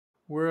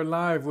We're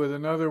live with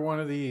another one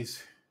of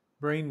these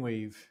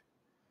Brainwave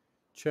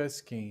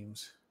chess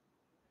games.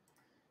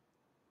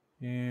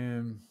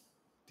 And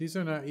these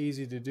are not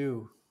easy to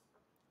do.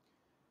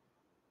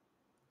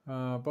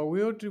 But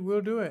we'll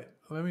do it.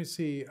 Let me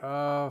see.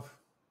 Got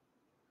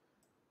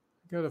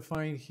to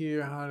find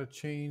here how to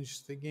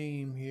change the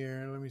game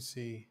here. Let me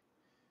see.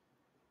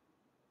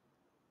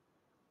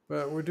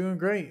 But we're doing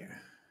great.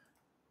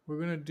 We're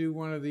going to do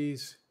one of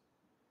these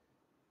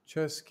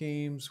chess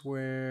games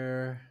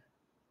where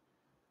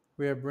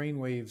we have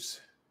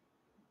brainwaves.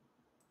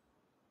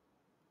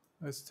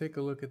 Let's take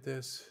a look at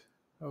this.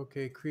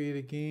 Okay, create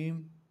a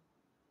game.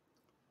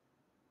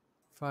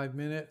 5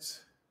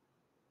 minutes.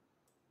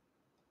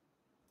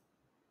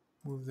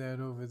 Move that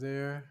over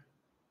there.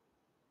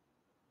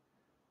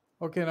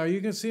 Okay, now you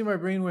can see my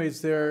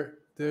brainwaves there.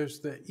 There's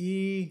the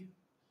E,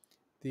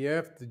 the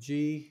F, the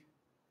G,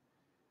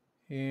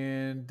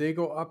 and they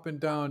go up and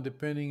down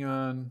depending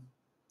on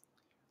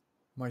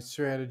my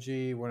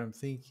strategy, what I'm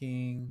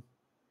thinking.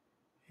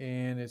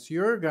 And it's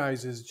your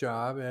guys'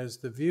 job as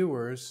the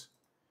viewers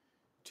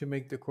to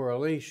make the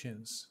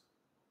correlations.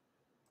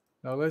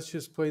 Now let's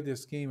just play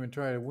this game and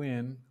try to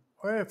win.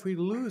 Or if we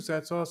lose,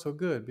 that's also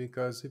good,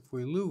 because if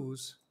we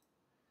lose,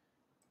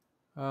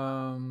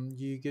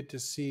 you get to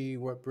see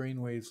what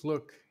brainwaves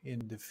look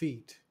in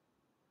defeat,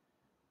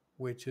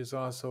 which is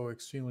also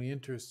extremely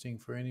interesting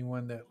for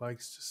anyone that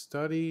likes to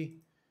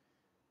study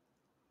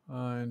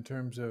in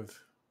terms of,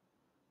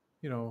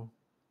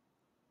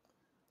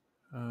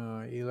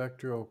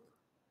 electro,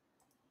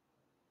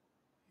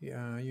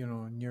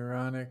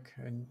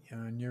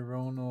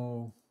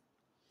 neuronal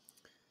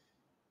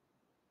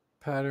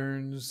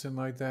patterns and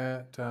like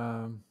that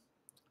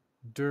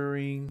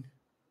during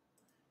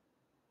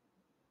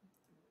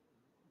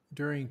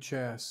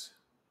chess.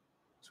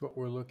 That's what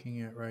we're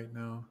looking at right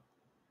now.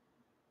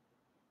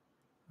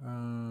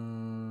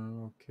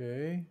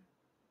 Okay.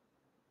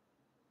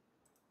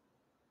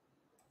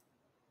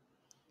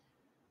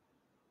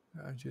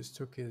 I just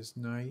took his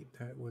knight.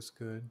 That was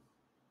good.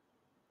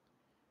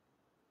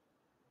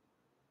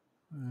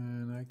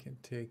 And I can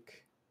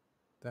take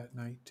that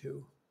knight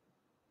too.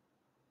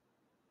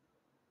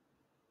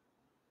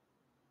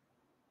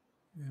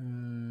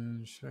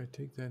 And should I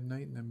take that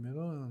knight in the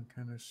middle and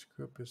kind of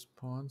screw up his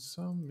pawn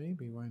some?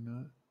 Maybe, why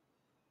not?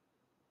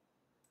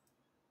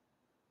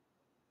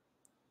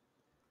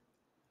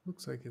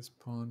 Looks like his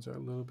pawns are a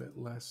little bit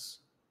less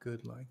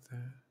good like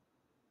that.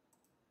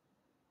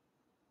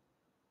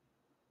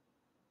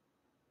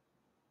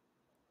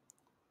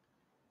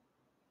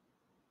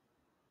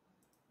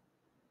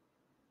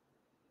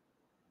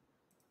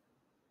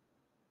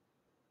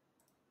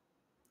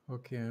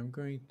 Okay, I'm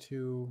going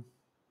to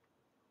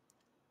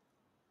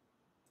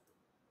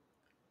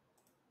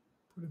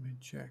put him in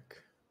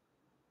check.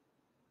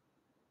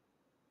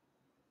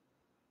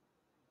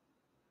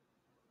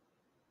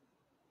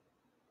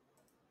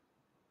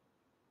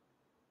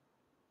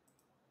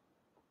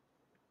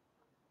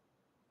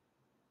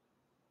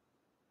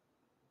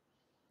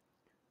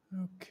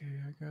 Okay,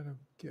 I gotta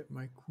get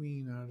my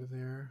queen out of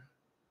there.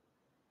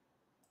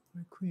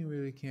 My queen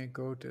really can't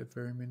go to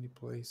very many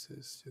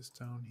places, just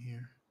down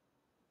here.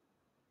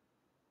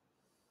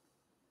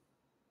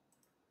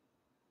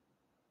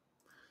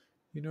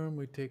 You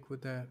normally take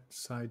with that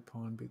side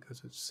pawn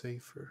because it's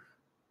safer.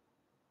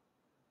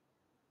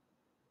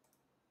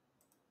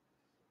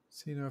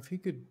 See, now if he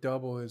could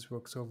double his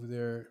rooks over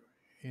there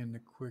in a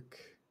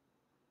quick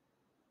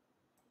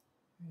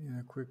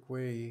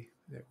way,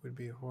 that would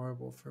be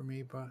horrible for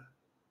me, but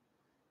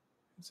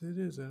as it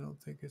is, I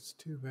don't think it's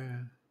too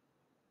bad.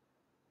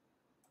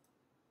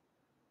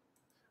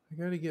 I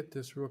got to get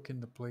this rook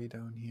into play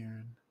down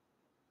here. And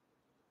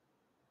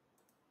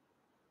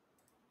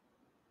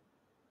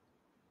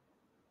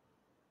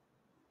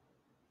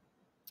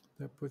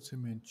that puts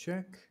him in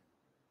check.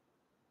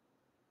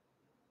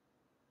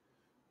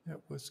 That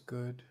was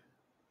good.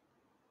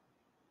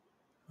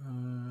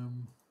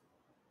 I'm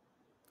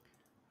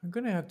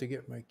going to have to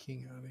get my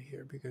king out of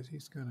here because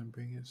he's going to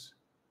bring his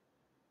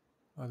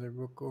other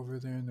rook over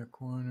there in the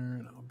corner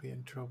and I'll be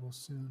in trouble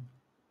soon.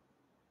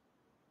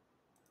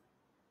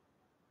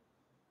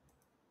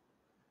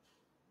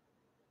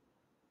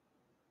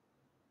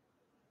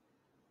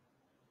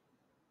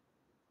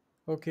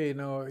 Okay,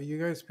 now are you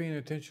guys paying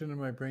attention to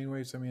my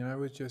brainwaves? I mean, I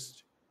was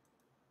just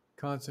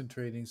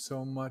concentrating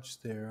so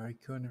much there, I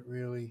couldn't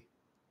really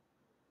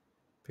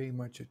pay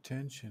much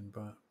attention,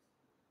 but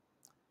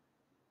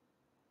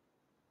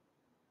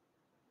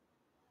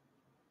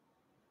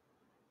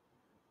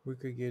we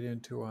could get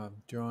into a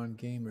drawn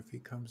game if he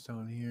comes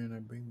down here and I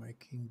bring my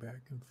king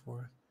back and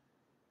forth.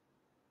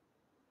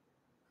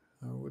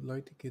 I would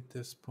like to get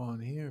this pawn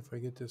here. If I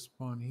get this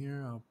pawn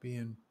here, I'll be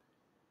in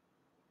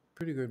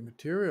pretty good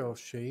material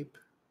shape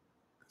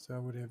because I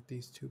would have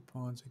these two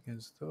pawns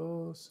against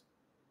those.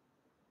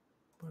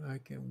 But I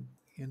can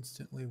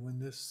instantly win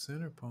this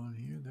center pawn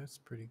here. That's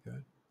pretty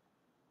good.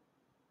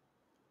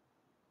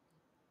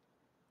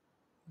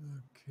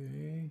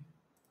 Okay.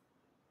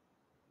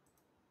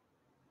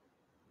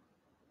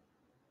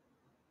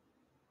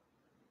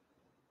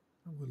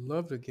 I would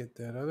love to get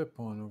that other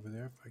pawn over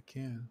there if I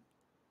can.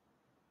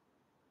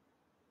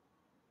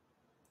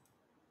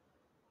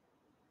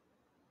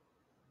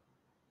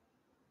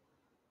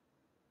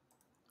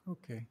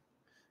 Okay,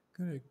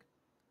 I'm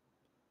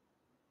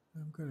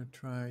gonna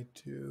try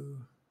to.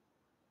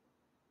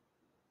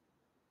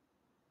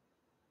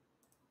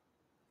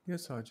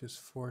 Guess I'll just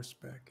force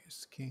back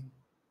his king.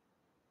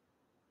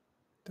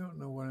 Don't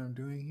know what I'm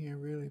doing here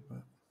really,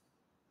 but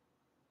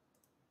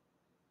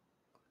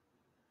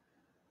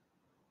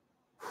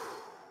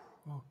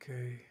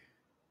okay.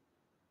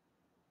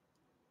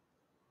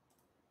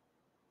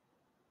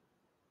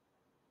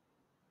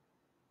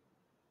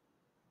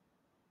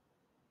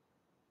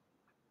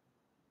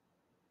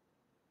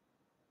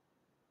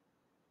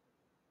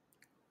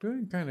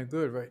 Doing kind of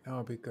good right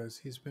now because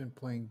he's been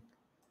playing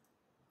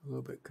a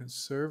little bit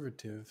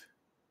conservative.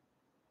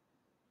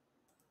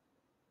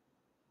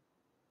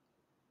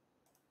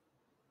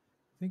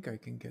 I think I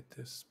can get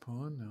this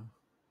pawn now.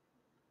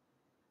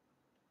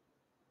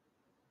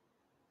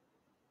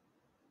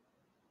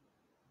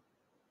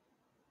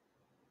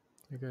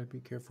 I gotta be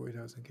careful he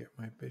doesn't get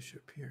my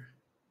bishop here.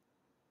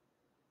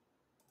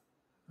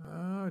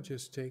 I'll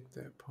just take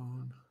that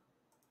pawn.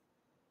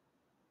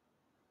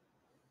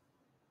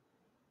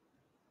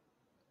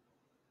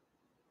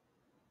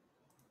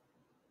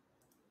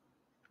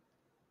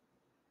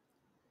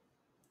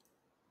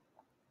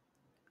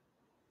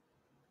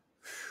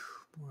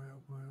 Boy,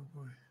 oh boy, oh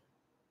boy.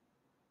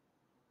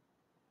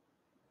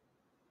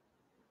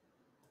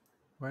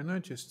 Why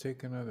not just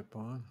take another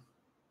pawn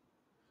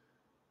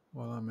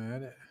while I'm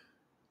at it?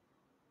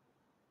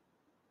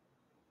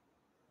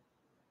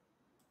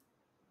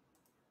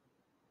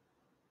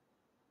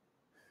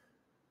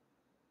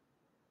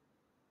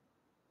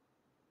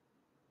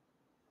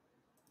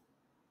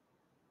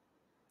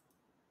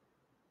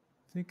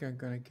 I think I'm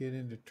going to get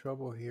into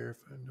trouble here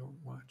if I don't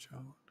watch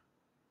out.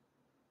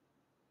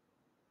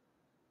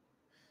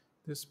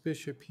 This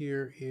bishop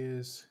here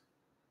is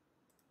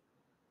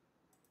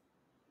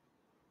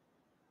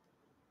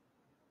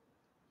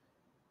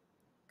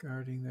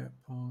guarding that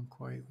pawn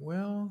quite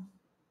well.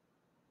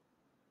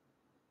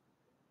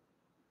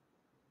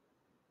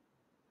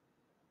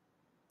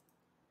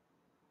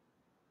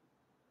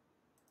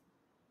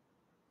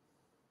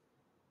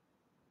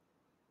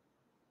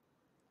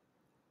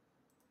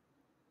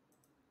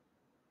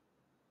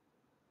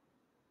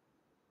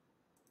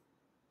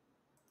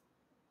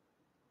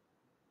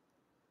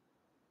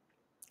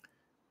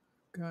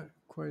 Got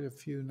quite a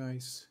few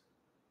nice.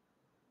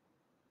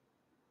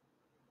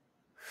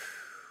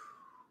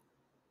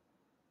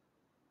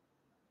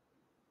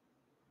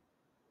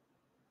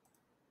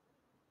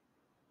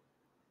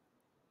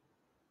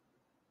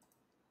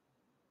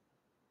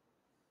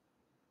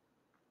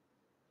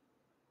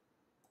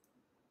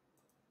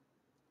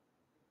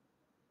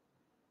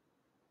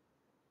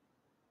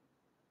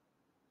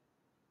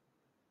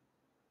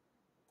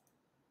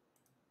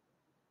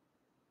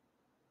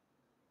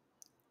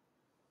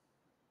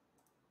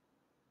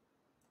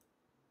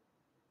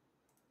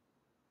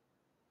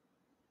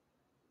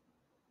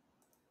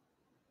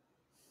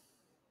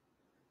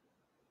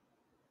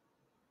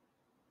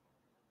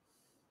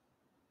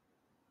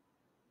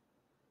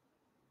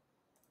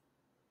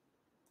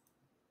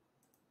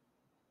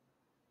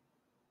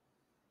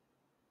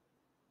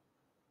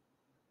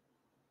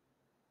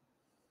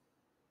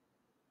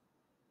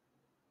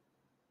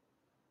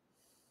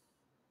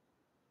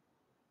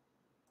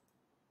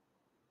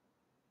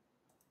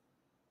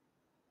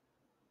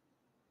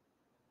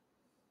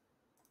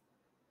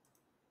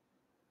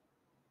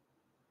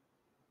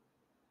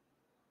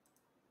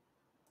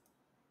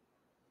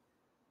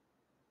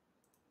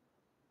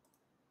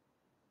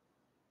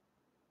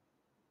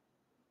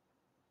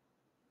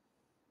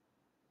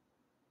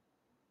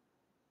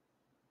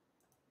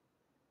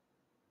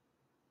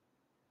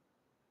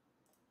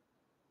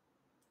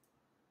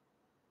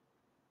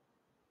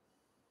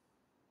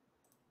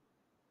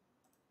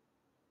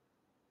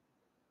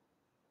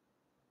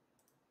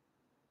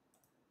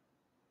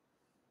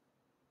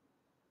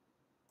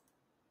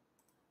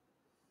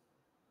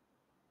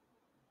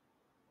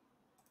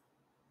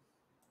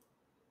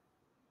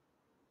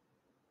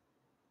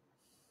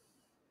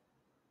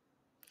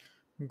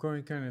 I'm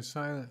going kind of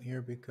silent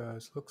here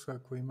because looks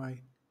like we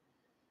might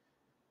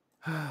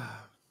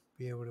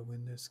be able to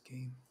win this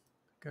game.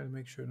 Got to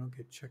make sure I don't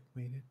get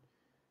checkmated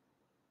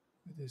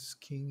with his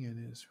king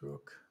and his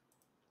rook.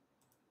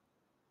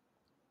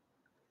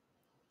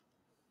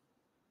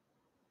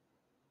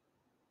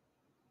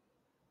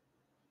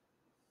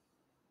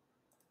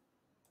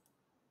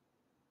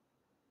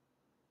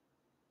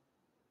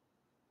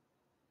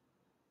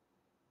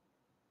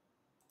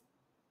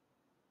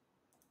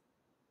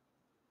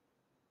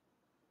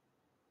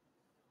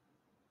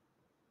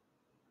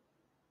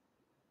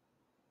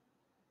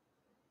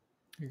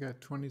 You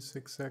got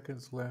 26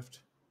 seconds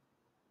left.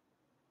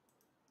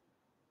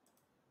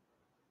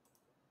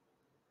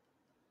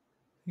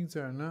 Things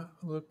are not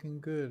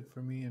looking good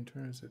for me in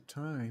terms of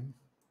time.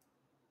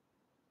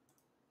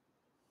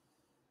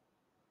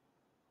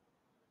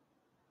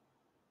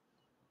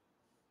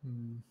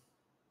 Hmm.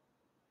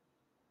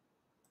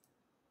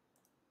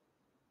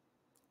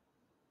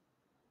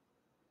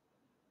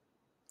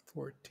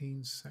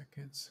 14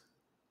 seconds.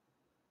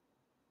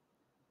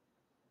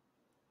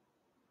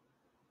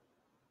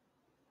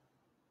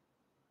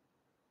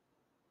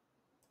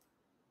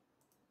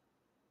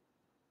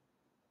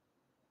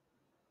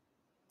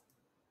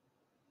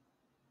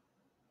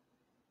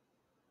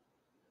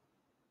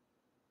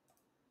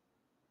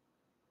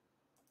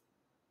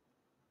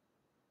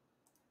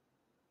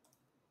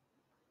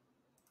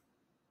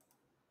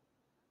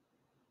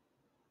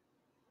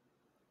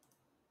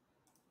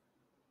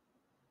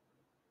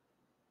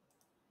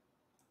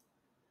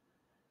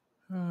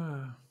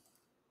 Ah.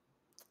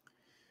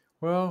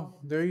 Well,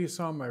 there you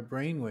saw my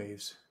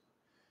brainwaves.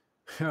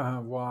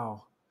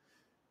 Wow.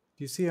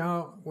 Do you see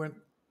how it went?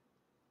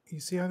 You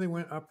see how they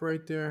went up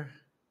right there?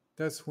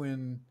 That's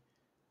when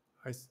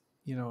I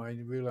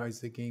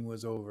realized the game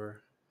was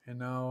over. And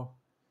now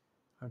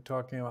I'm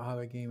talking about how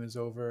the game is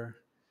over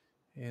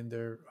and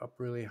they're up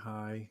really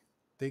high.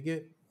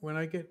 When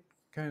I get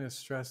kind of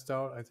stressed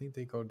out, I think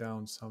they go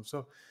down some.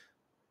 So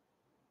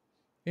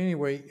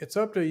anyway, it's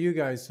up to you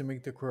guys to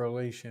make the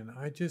correlation.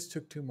 I just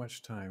took too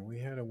much time. We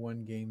had a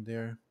one game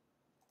there,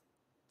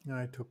 and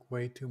I took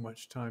way too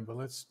much time. But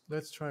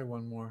let's try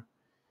one more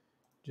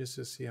just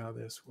to see how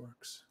this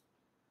works.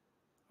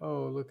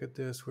 Oh, look at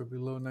this. We're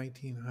below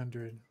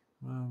 1900.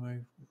 Wow, my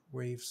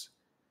waves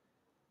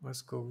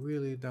must go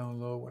really down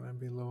low when I'm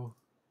below.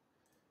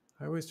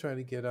 I always try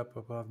to get up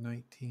above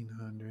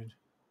 1900.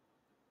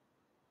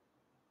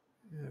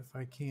 If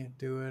I can't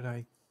do it,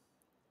 I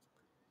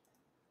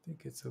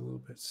think it's a little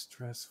bit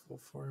stressful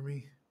for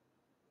me.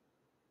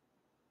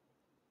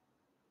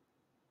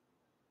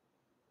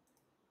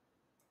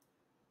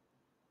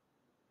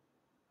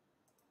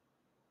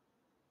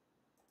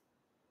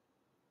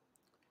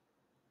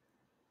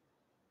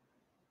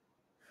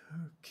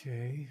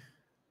 Okay.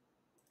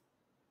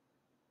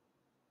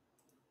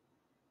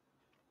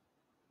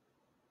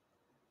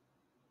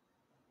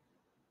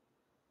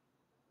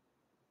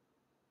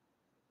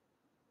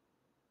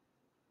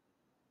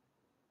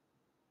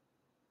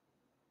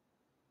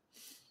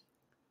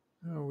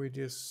 Oh, we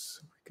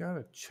got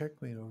a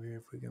checkmate over here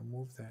if we can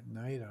move that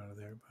knight out of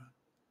there, but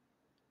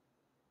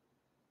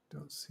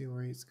don't see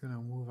where he's going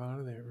to move out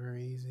of there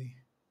very easy.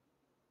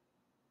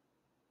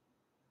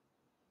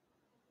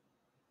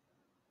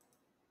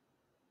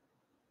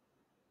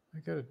 I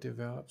got to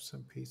develop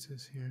some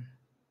pieces here.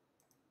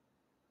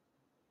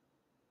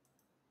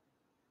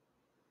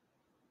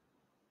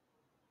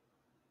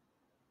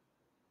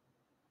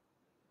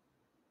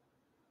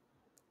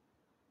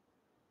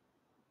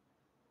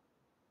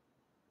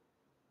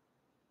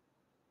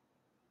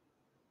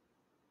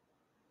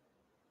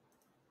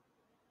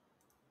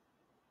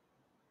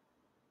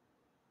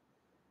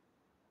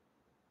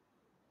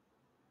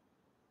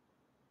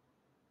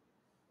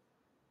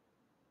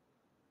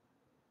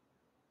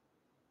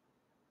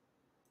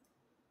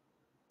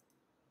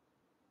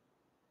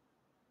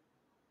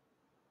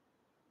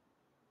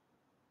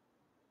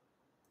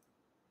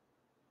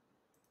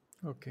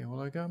 Okay, well,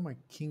 I got my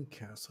king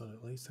castle.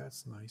 At least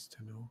that's nice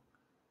to know.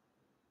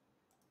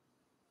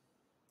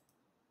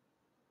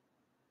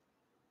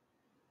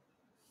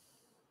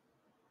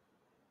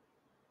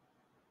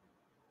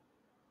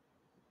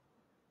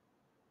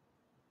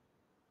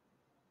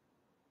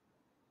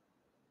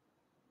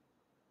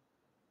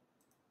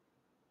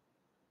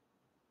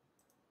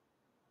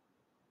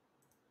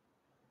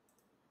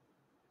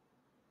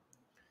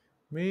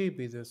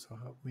 Maybe this will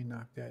help me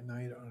knock that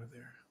knight out of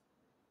there.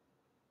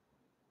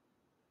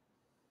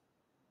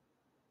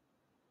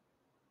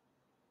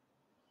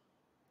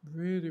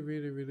 Really,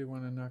 really, really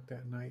want to knock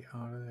that knight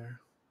out of there.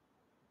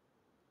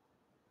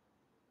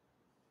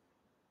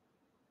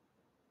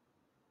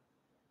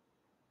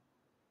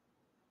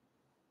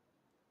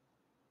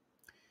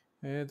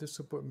 And this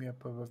will put me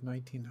up above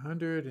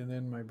 1900, and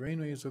then my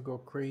brainwaves will go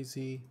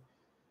crazy.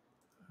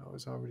 I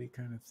was already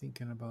kind of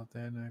thinking about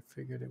that, and I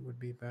figured it would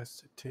be best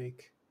to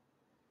take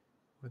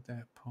with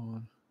that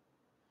pawn.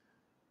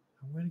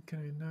 And when can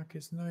I knock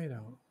his knight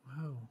out?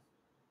 How?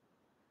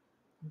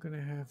 I'm going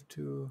to have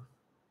to...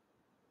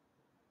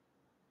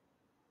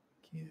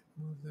 Can't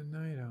move the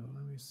knight out.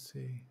 Let me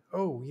see.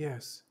 Oh,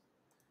 yes.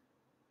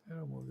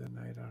 That'll move the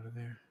knight out of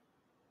there.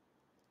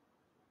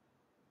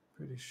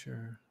 Pretty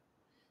sure.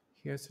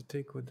 He has to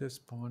take with this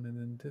pawn, and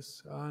then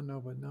this... Ah,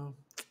 no, but no.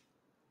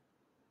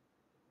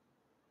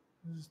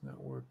 This is not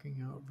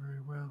working out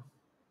very well.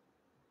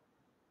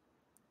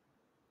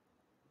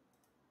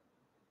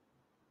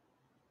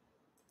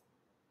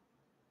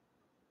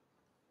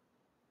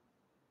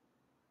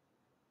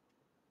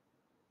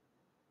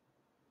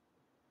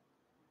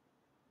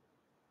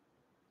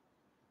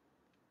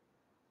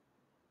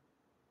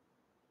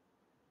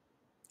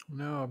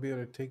 Now I'll be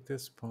able to take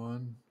this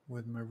pawn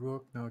with my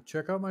rook. Now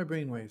check out my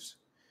brainwaves.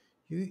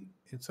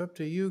 It's up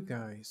to you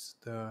guys,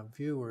 the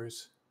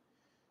viewers,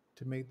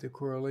 to make the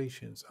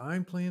correlations.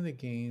 I'm playing the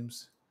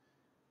games.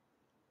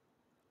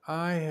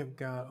 I have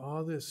got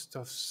all this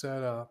stuff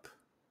set up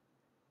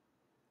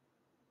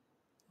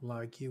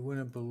like you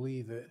wouldn't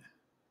believe it.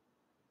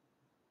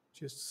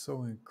 Just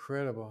so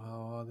incredible how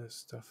all this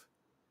stuff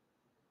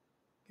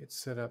gets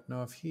set up.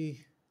 Now, if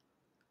he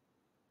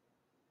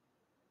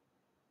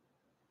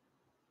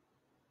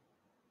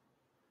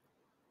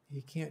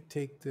can't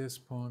take this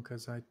pawn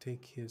because I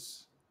take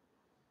his.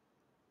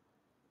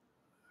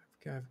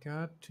 I've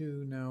got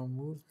to now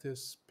move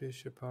this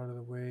bishop out of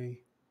the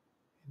way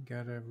and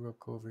got a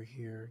rook over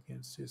here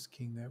against his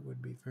king. That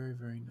would be very,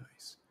 very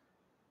nice.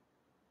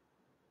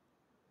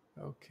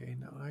 Okay,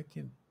 now I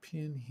can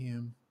pin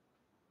him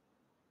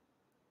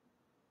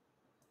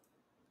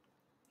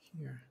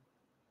here.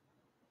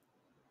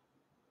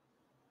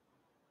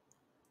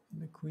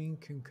 And the queen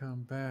can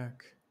come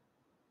back.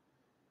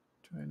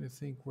 Trying to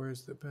think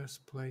where's the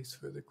best place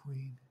for the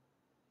queen.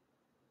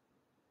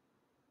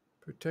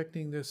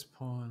 Protecting this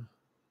pawn.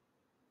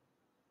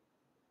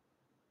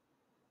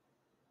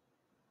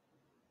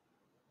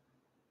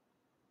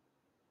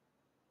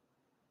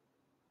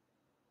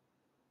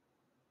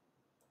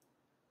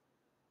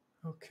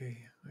 Okay,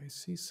 I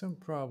see some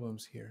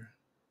problems here.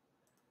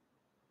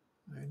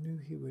 I knew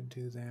he would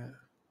do that.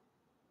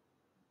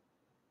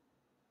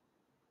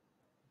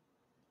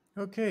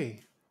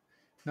 Okay,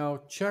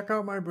 now check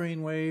out my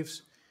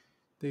brainwaves.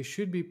 They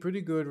should be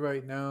pretty good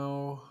right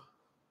now.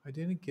 I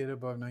didn't get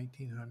above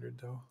 1900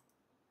 though.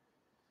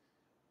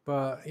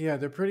 But yeah,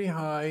 they're pretty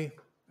high.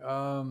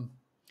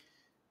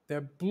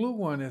 That blue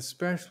one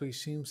especially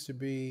seems to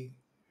be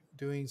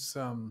doing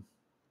some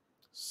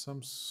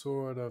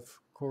sort of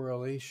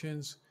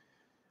correlations.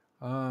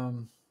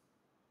 +6.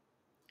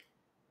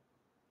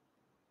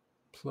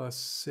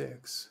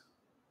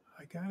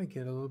 I gotta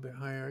get a little bit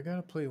higher. I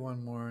gotta play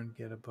one more and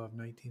get above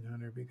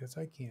 1900 because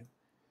I can't.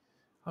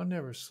 I'll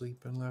never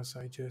sleep unless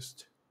I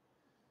just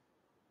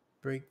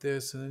break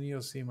this, and then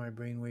you'll see my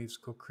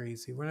brainwaves go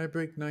crazy. When I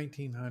break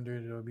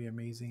 1900, it'll be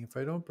amazing. If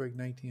I don't break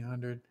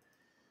 1900,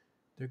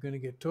 they're going to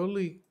get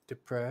totally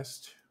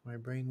depressed. My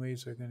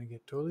brainwaves are going to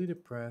get totally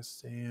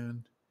depressed,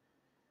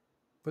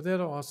 but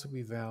that'll also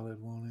be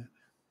valid, won't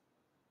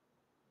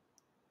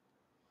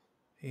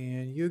it?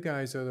 And you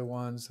guys are the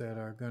ones that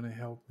are going to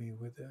help me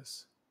with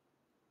this.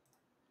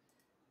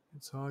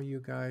 It's all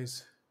you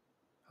guys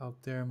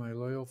out there, my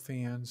loyal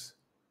fans,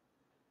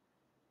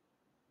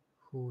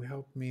 who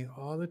help me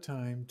all the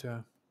time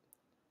to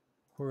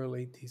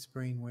correlate these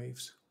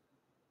brainwaves.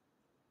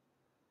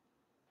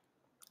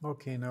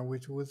 Okay, now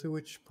which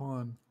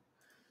pawn?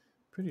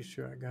 Pretty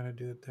sure I got to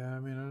do it that. I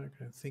mean, I'm not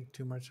going to think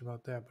too much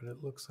about that, but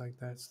it looks like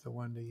that's the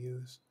one to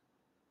use.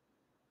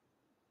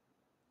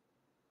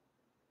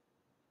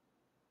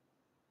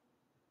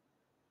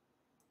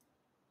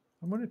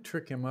 I'm going to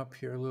trick him up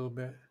here a little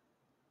bit.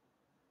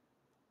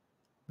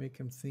 Make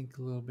him think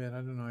a little bit. I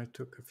don't know. I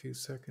took a few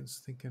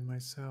seconds thinking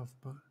myself,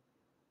 but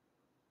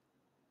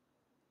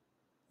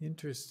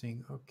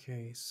interesting.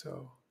 Okay,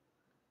 so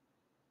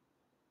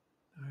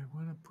I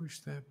want to push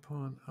that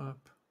pawn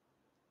up.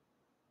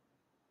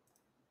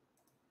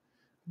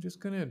 I'm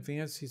just going to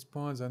advance these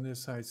pawns on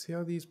this side. See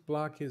how these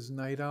block his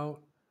knight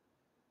out?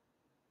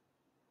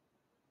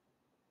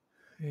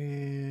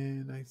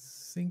 And I'm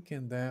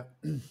thinking that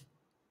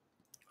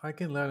I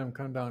can let him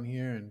come down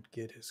here and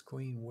get his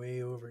queen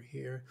way over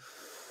here.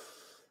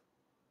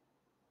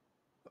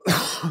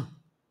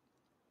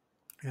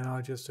 And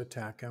I'll just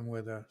attack him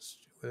with a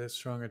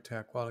strong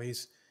attack while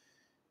he's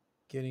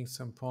getting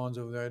some pawns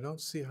over there. I don't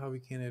see how we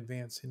can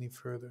advance any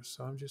further,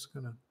 so I'm just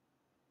going to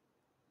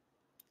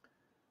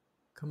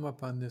come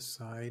up on this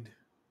side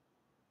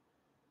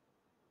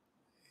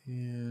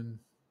and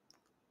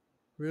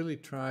really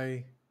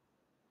try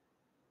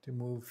to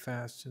move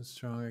fast and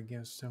strong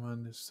against him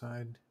on this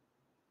side.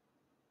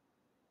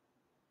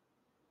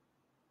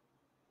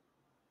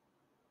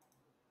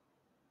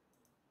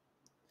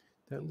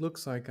 That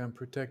looks like I'm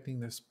protecting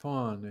this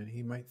pawn, and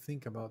he might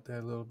think about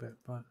that a little bit,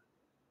 but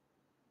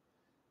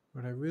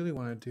what I really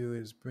want to do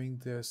is bring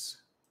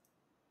this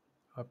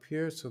up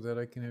here so that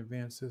I can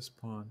advance this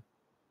pawn.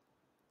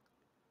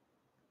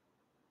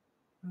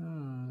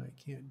 Oh, I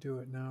can't do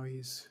it now.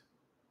 He's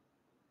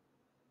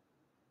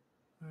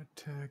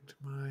attacked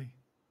my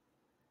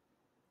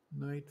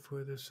knight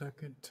for the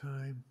second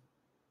time.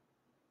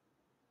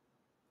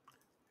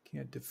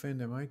 Can't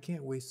defend him. I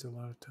can't waste a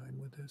lot of time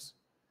with this.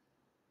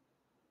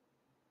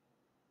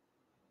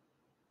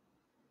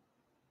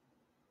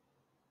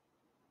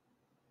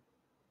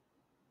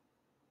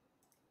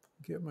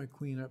 Get my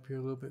queen up here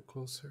a little bit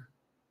closer.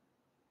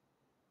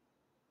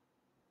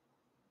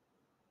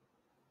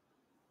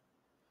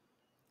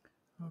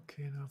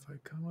 Okay, now if I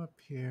come up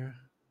here,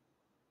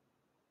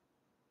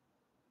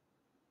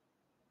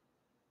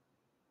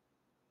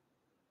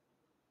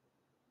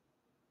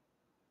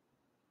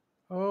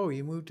 oh,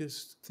 he moved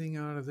his thing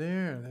out of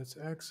there. That's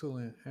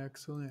excellent,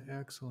 excellent,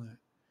 excellent.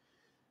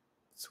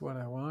 That's what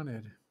I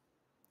wanted.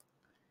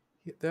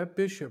 That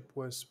bishop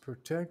was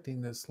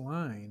protecting this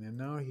line, and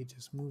now he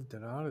just moved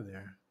it out of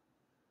there.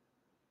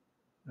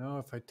 Now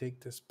if I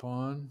take this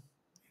pawn,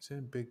 he's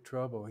in big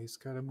trouble. He's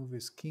got to move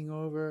his king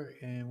over,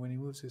 and when he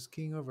moves his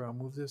king over, I'll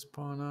move this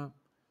pawn up.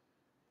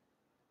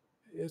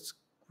 It's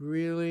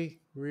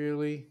Really,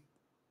 really.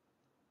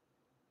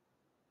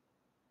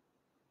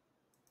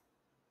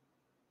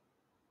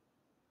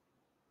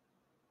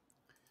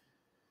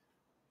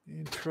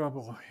 In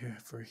trouble here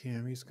for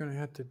him. He's going to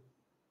have to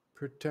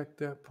protect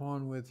that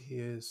pawn with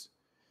his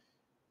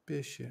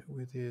bishop,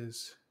 with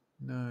his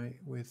knight,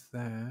 with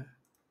that.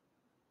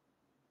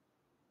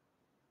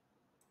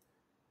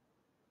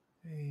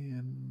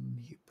 And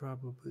he'd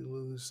probably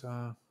lose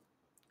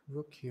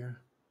rook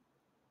here.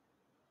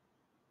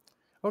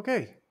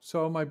 Okay,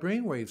 so my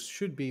brainwaves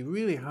should be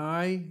really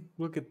high.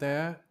 Look at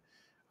that.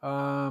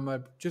 I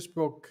just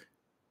broke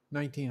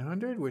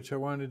 1900, which I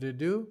wanted to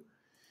do.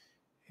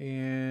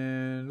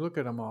 And look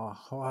at them all.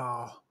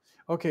 Wow.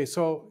 Okay,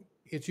 so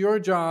it's your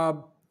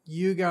job.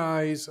 You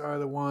guys are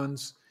the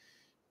ones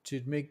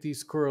to make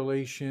these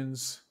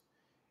correlations.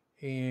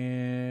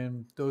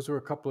 And those were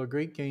a couple of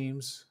great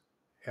games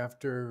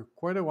after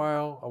quite a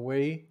while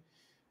away.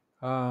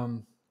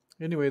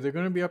 Anyway, they're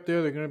going to be up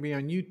there. They're going to be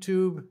on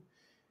YouTube.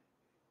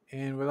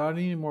 And without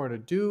any more to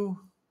do,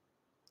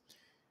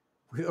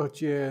 we'll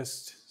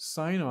just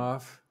sign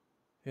off.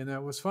 And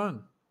that was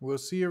fun. We'll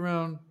see you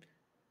around.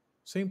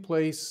 Same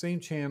place, same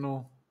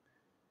channel,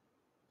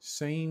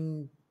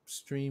 same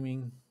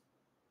streaming,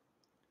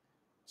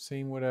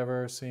 same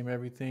whatever, same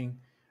everything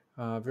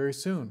very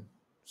soon.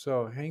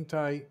 So hang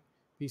tight,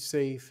 be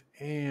safe,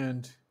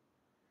 and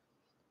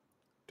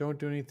don't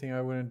do anything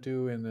I wouldn't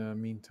do in the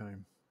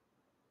meantime.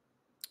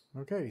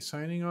 Okay,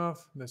 signing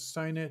off. That's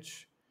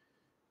SteinItich.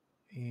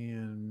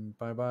 And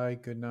bye-bye.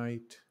 Good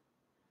night.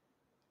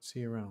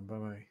 See you around.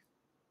 Bye-bye.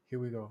 Here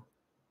we go.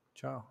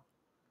 Ciao.